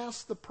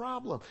outlasts the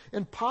problem.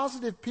 And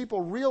positive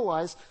people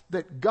realize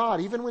that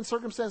God, even when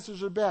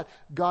circumstances are bad,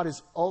 God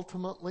is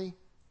ultimately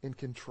in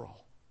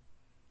control.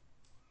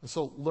 And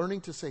so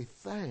learning to say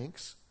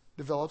thanks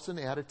develops an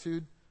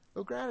attitude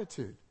of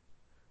gratitude.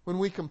 When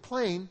we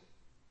complain,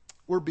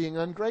 we're being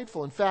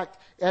ungrateful. In fact,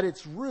 at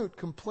its root,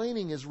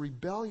 complaining is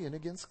rebellion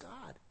against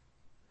God.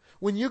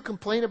 When you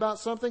complain about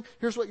something,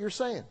 here's what you're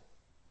saying.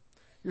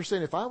 You're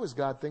saying, if I was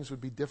God, things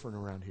would be different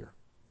around here.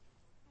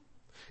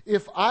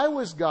 If I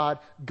was God,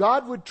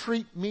 God would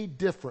treat me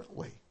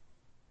differently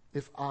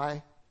if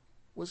I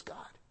was God.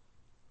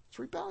 It's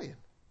rebellion.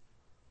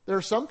 There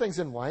are some things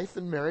in life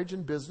and marriage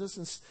and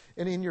business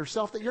and in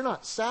yourself that you're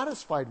not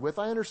satisfied with.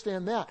 I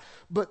understand that.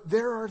 But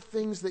there are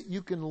things that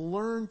you can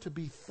learn to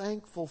be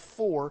thankful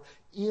for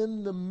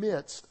in the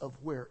midst of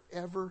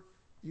wherever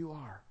you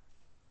are.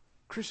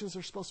 Christians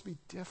are supposed to be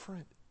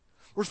different.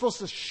 We're supposed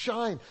to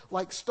shine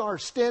like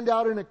stars, stand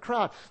out in a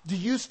crowd. Do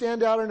you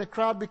stand out in a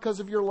crowd because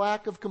of your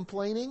lack of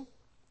complaining?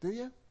 Do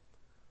you?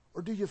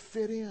 Or do you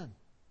fit in?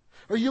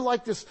 Are you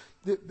like this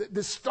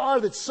star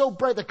that's so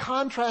bright? The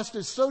contrast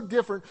is so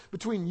different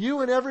between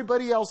you and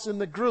everybody else in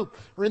the group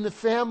or in the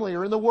family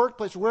or in the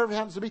workplace or wherever it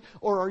happens to be.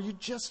 Or are you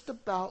just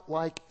about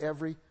like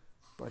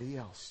everybody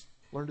else?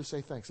 Learn to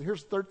say thanks. And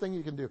here's the third thing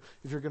you can do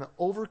if you're going to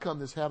overcome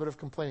this habit of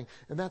complaining.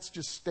 And that's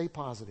just stay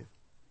positive.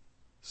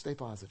 Stay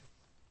positive.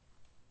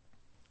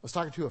 I was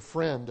talking to a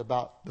friend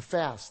about the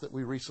fast that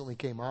we recently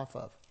came off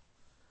of.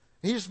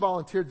 He just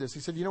volunteered this. He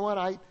said, you know what?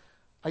 I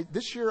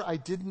this year I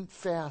didn't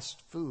fast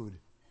food.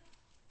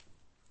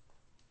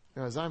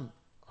 As I'm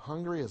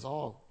hungry as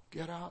all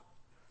get out,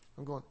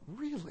 I'm going,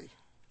 really?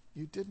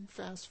 You didn't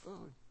fast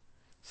food?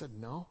 He said,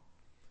 no.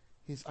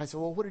 I said,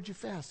 well, what did you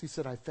fast? He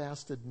said, I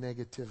fasted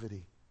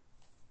negativity.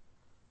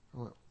 I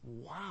went,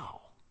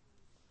 wow.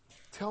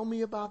 Tell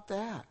me about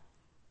that.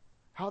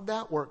 How'd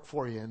that work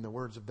for you, in the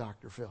words of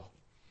Dr. Phil?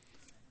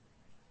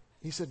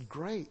 He said,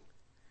 great.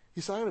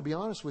 He said, I got to be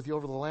honest with you,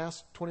 over the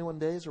last 21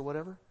 days or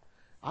whatever,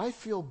 I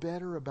feel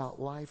better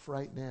about life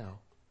right now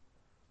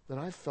than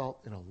I've felt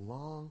in a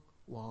long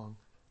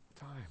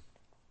time.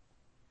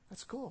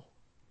 That's cool.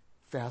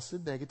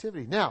 Fasted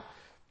negativity. Now,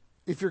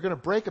 if you're going to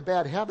break a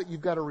bad habit,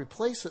 you've got to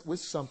replace it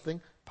with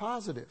something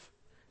positive.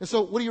 And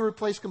so what do you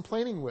replace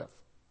complaining with?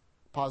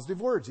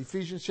 Positive words.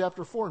 Ephesians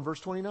chapter 4 and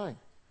verse 29.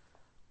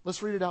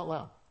 Let's read it out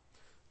loud.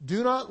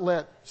 Do not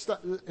let...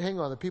 hang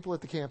on, the people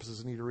at the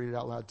campuses need to read it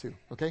out loud too.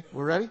 Okay,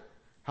 we're ready?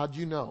 How'd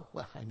you know?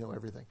 Well, I know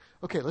everything.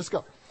 Okay, let's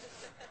go.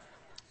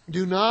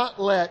 Do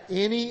not let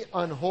any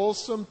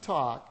unwholesome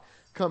talk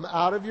come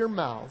out of your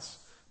mouths,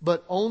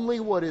 but only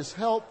what is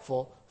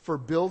helpful for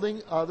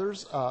building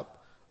others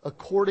up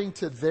according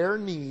to their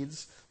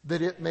needs,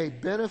 that it may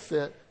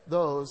benefit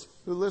those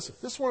who listen.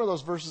 This is one of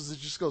those verses that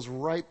just goes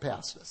right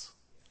past us.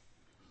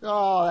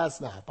 Oh,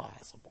 that's not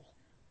possible.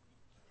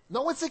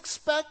 No, it's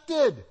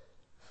expected.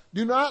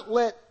 Do not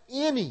let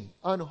any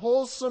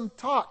unwholesome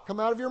talk come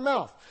out of your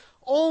mouth.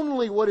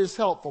 Only what is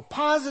helpful,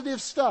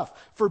 positive stuff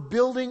for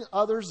building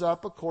others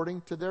up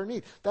according to their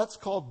need. That's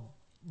called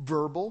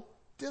verbal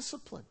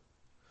discipline.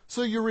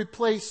 So you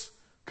replace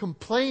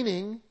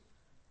complaining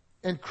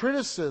and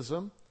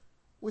criticism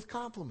with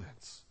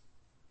compliments.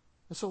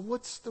 And so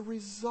what's the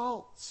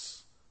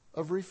results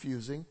of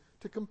refusing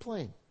to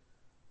complain?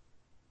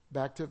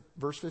 Back to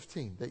verse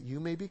 15. That you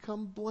may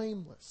become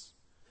blameless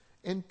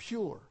and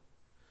pure,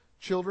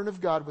 children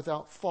of God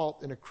without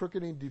fault in a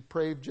crooked and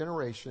depraved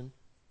generation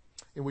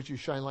in which you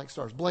shine like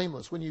stars.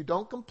 Blameless. When you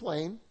don't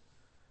complain,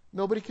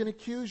 nobody can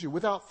accuse you.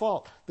 Without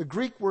fault. The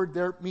Greek word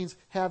there means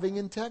having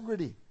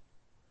integrity.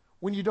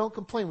 When you don't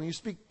complain, when you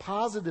speak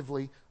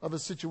positively of a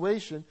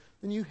situation,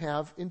 then you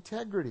have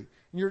integrity.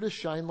 And you're to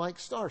shine like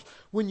stars.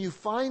 When you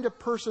find a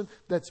person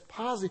that's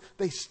positive,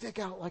 they stick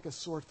out like a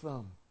sore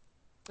thumb.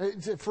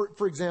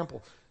 For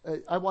example,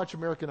 I watch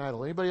American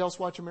Idol. Anybody else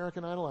watch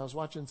American Idol? I was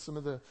watching some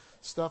of the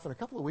stuff, and a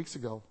couple of weeks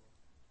ago,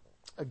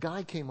 a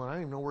guy came on. I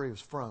don't even know where he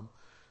was from.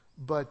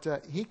 But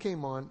he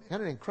came on,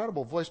 had an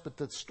incredible voice, but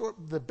the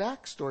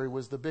backstory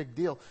was the big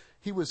deal.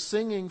 He was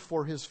singing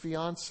for his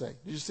fiancée.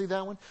 Did you see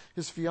that one?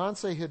 His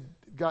fiancée had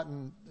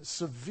gotten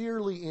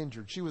severely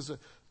injured. She was a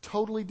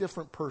totally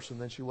different person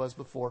than she was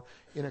before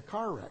in a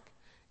car wreck.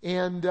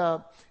 And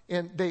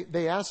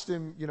they asked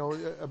him,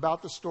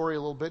 about the story a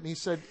little bit, and he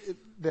said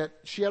that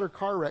she had her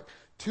car wreck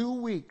 2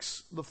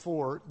 weeks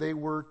before they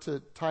were to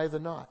tie the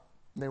knot,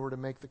 and they were to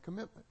make the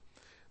commitment.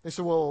 They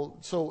said, well,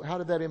 so how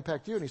did that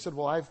impact you? And he said,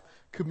 well, I've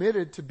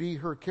committed to be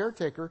her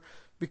caretaker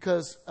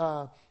because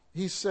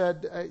he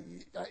said,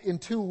 in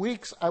 2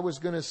 weeks, I was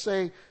going to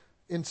say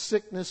in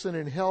sickness and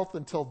in health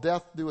until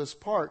death do us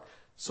part.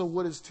 So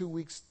what does 2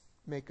 weeks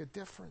make a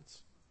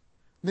difference?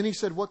 And then he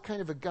said, what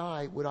kind of a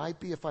guy would I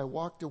be if I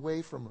walked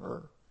away from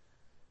her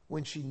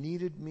when she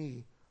needed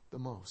me the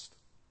most?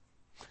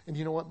 And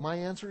you know what my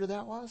answer to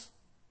that was?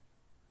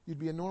 You'd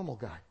be a normal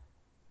guy.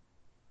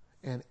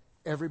 And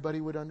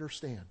everybody would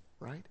understand.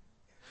 Right?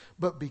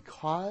 But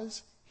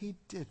because he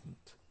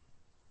didn't,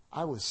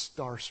 I was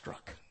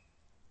starstruck.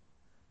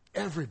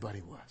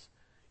 Everybody was.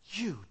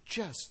 You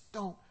just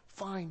don't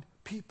find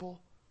people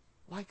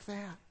like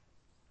that.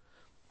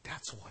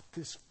 That's what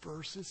this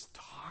verse is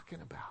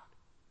talking about.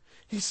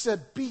 He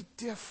said, be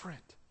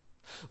different.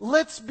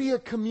 Let's be a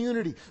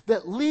community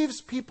that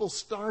leaves people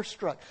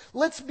starstruck.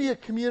 Let's be a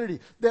community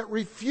that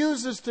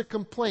refuses to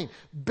complain.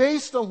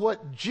 Based on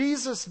what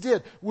Jesus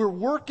did, we're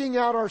working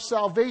out our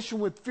salvation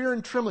with fear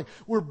and trembling.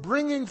 We're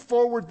bringing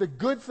forward the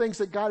good things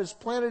that God has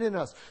planted in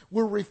us.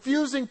 We're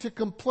refusing to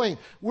complain.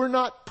 We're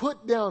not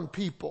put down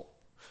people.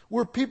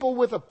 We're people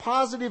with a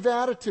positive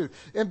attitude.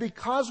 And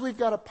because we've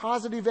got a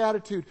positive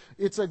attitude,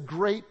 it's a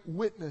great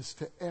witness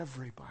to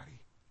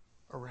everybody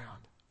around.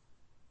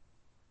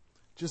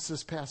 Just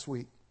this past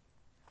week,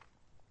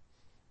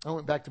 I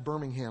went back to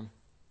Birmingham.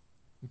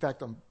 In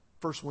fact, on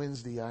first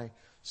Wednesday, I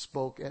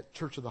spoke at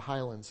Church of the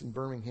Highlands in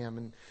Birmingham,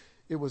 and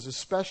it was a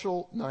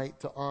special night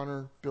to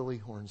honor Billy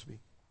Hornsby.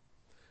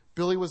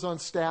 Billy was on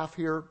staff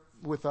here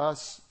with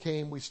us,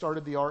 we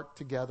started the ARC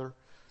together,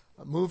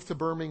 moved to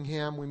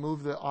Birmingham. We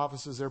moved the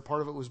offices there.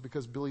 Part of it was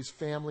because Billy's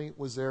family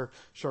was there.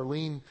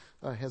 Charlene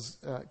has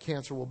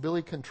cancer. Well,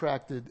 Billy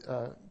contracted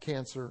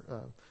cancer,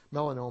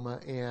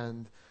 melanoma,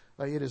 and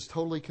it has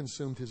totally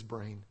consumed his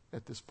brain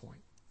at this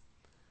point.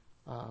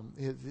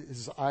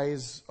 His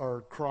eyes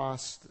are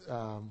crossed,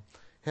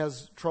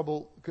 has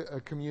trouble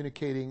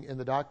communicating, and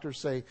the doctors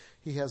say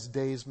he has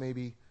days,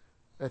 maybe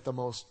at the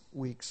most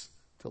weeks,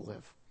 to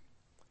live.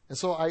 And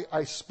so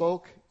I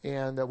spoke,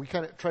 and we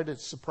kind of tried to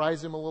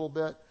surprise him a little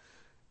bit,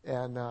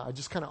 and I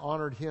just kind of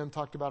honored him,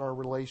 talked about our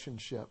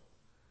relationship.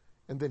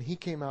 And then he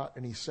came out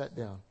and he sat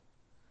down.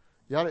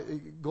 You ought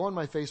to go on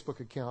my Facebook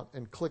account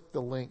and click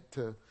the link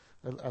to,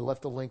 I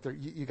left a link there.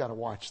 You got to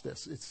watch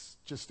this. It's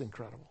just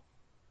incredible.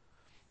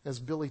 As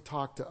Billy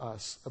talked to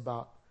us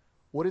about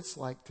what it's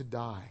like to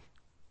die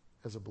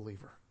as a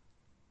believer.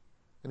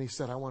 And he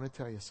said, I want to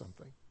tell you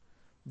something.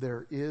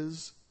 There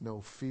is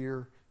no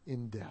fear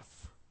in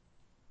death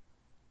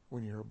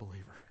when you're a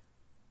believer.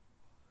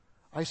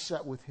 I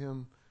sat with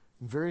him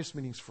in various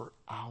meetings for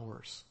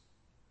hours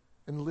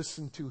and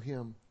listened to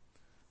him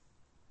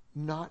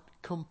not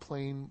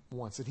complain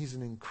once. And he's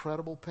in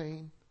incredible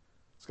pain.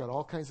 He's got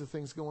all kinds of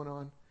things going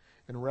on.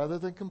 And rather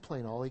than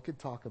complain, all he could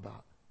talk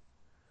about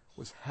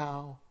was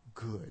how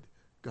good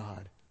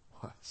God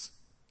was.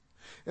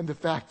 And the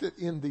fact that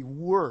in the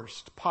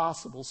worst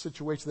possible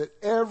situation that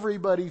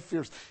everybody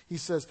fears, he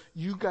says,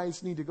 you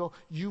guys need to go,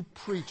 you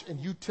preach, and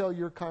you tell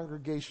your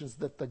congregations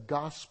that the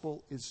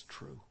gospel is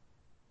true.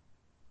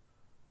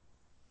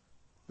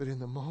 That in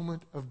the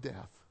moment of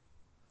death,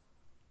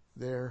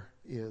 there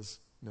is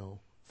no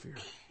fear.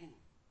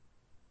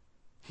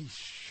 He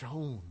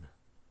shone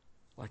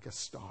like a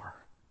star.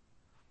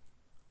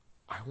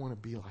 I want to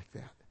be like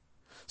that.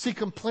 See,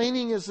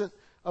 complaining isn't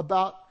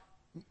about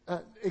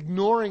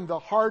ignoring the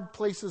hard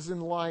places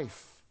in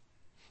life.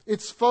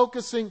 It's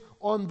focusing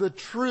on the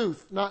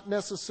truth, not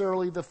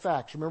necessarily the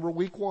facts. Remember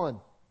week 1.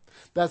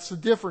 That's the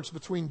difference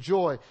between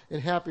joy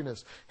and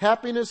happiness.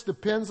 Happiness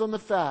depends on the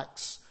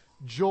facts.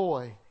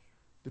 Joy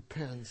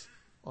depends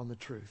on the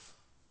truth.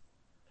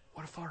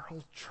 What if our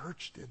whole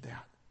church did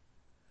that?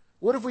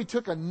 What if we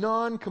took a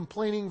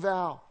non-complaining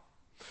vow?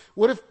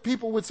 What if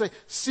people would say,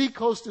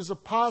 Seacoast is a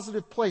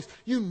positive place.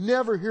 You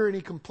never hear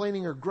any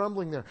complaining or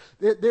grumbling there.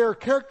 They are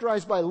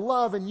characterized by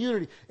love and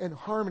unity and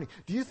harmony.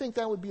 Do you think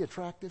that would be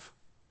attractive?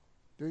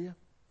 Do you?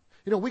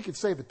 You know, we could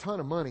save a ton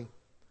of money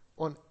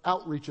on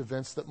outreach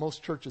events that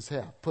most churches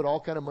have. Put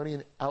all kind of money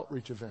in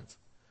outreach events.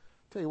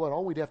 Tell you what,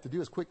 all we'd have to do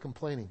is quit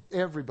complaining.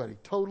 Everybody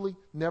totally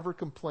never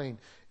complain,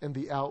 and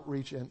the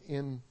outreach and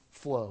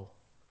inflow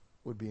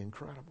would be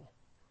incredible.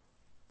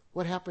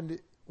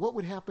 What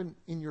would happen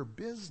in your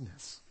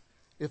business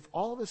if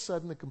all of a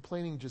sudden the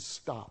complaining just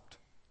stopped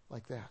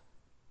like that?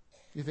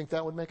 You think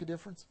that would make a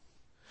difference?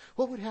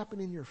 What would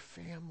happen in your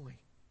family?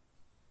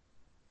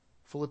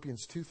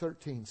 Philippians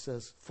 2:13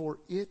 says, for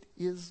it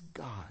is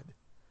God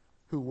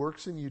who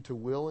works in you to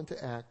will and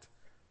to act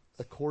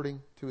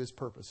according to his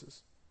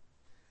purposes.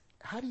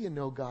 How do you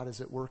know God is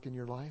at work in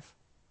your life?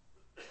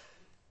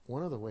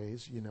 One of the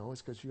ways you know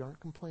is because you aren't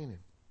complaining.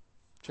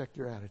 Check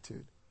your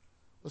attitude.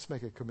 Let's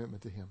make a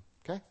commitment to him,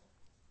 okay?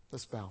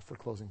 Let's bow for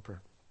closing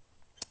prayer.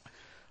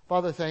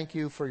 Father, thank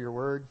you for your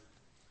word.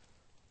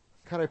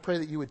 God, I pray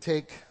that you would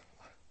take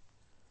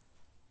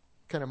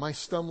kind of my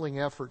stumbling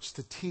efforts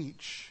to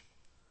teach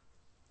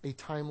a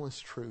timeless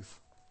truth,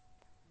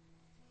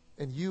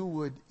 and you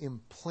would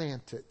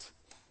implant it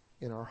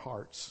in our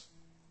hearts.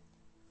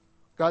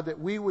 God, that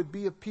we would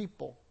be a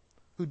people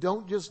who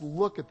don't just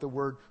look at the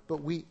word,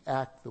 but we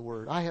act the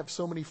word. I have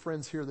so many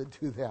friends here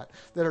that do that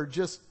are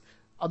just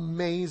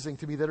amazing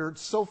to me, that are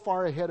so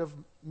far ahead of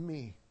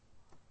me.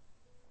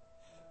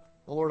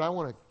 Lord, I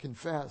want to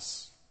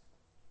confess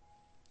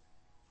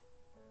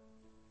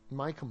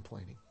my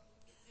complaining.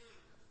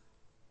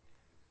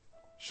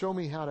 Show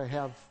me how to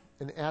have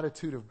an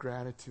attitude of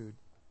gratitude,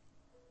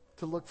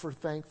 to look for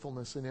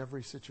thankfulness in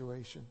every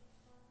situation.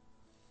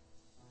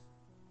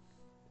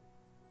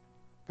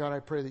 God, I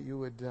pray that you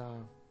would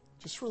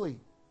just really,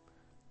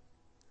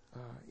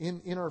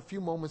 in our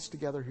few moments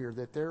together here,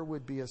 that there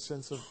would be a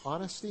sense of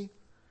honesty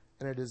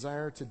and a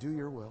desire to do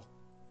your will.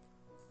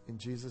 In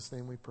Jesus'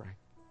 name we pray.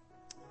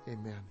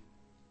 Amen.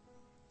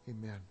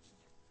 Amen.